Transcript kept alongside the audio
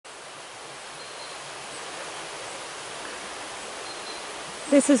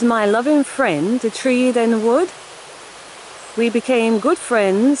This is my loving friend, the tree in the wood. We became good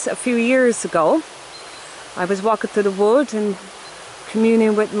friends a few years ago. I was walking through the wood and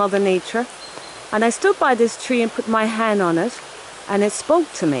communing with Mother Nature, and I stood by this tree and put my hand on it, and it spoke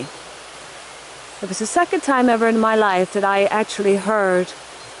to me. It was the second time ever in my life that I actually heard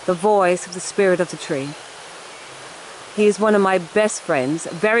the voice of the spirit of the tree. He is one of my best friends,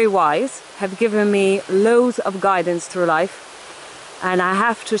 very wise, have given me loads of guidance through life. And I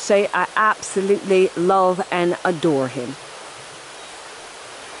have to say, I absolutely love and adore him.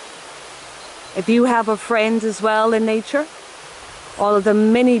 If you have a friend as well in nature, all of the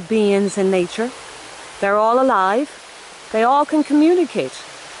many beings in nature, they're all alive. They all can communicate.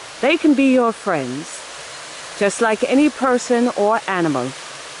 They can be your friends, just like any person or animal.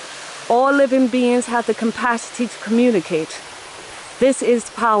 All living beings have the capacity to communicate. This is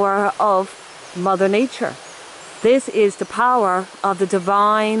the power of Mother Nature. This is the power of the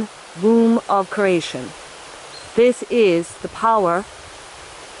divine womb of creation. This is the power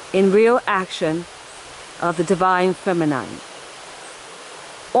in real action of the divine feminine.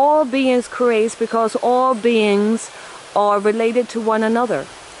 All beings create because all beings are related to one another.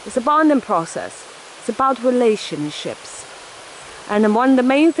 It's a bonding process. It's about relationships. And one of the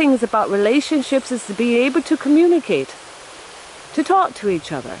main things about relationships is to be able to communicate, to talk to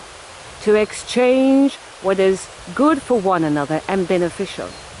each other, to exchange what is good for one another and beneficial.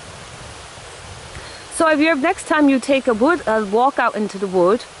 So if you're, next time you take a walk out into the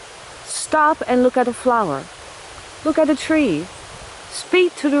wood, stop and look at a flower, look at a tree,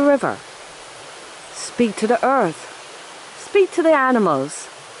 speak to the river, speak to the earth, speak to the animals.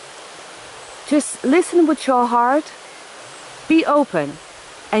 Just listen with your heart, be open,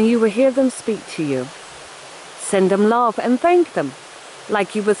 and you will hear them speak to you. Send them love and thank them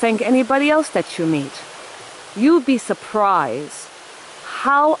like you would thank anybody else that you meet. You'll be surprised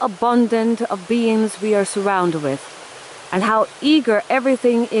how abundant of beings we are surrounded with, and how eager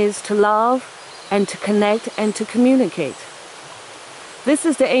everything is to love and to connect and to communicate. This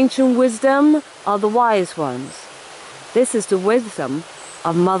is the ancient wisdom of the wise ones. This is the wisdom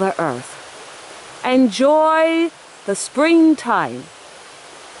of Mother Earth. Enjoy the springtime,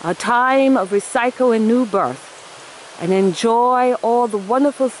 a time of recycle and new birth, and enjoy all the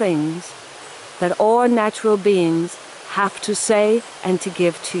wonderful things that all natural beings have to say and to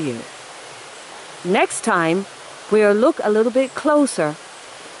give to you. Next time, we'll look a little bit closer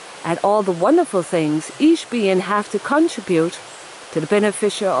at all the wonderful things each being have to contribute to the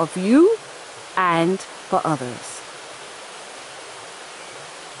beneficial of you and for others.